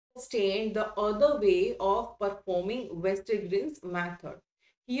understand the other way of performing Westergren's method.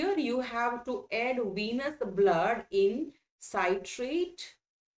 Here you have to add venous blood in citrate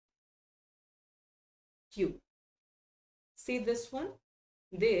tube. See this one?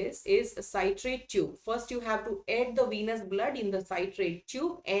 This is a citrate tube. First you have to add the venous blood in the citrate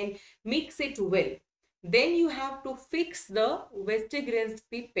tube and mix it well. Then you have to fix the Westergren's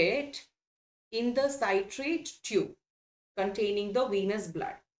pipette in the citrate tube containing the venous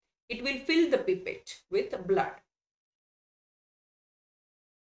blood. It will fill the pipette with blood.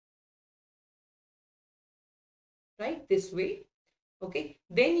 Right, this way. Okay,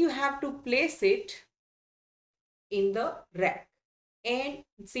 then you have to place it in the rack, and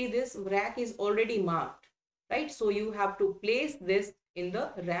see this rack is already marked, right? So you have to place this in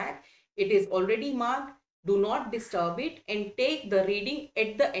the rack. It is already marked. Do not disturb it and take the reading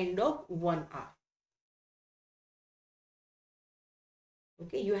at the end of 1 hour.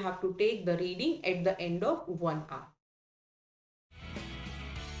 Okay, you have to take the reading at the end of 1 hour.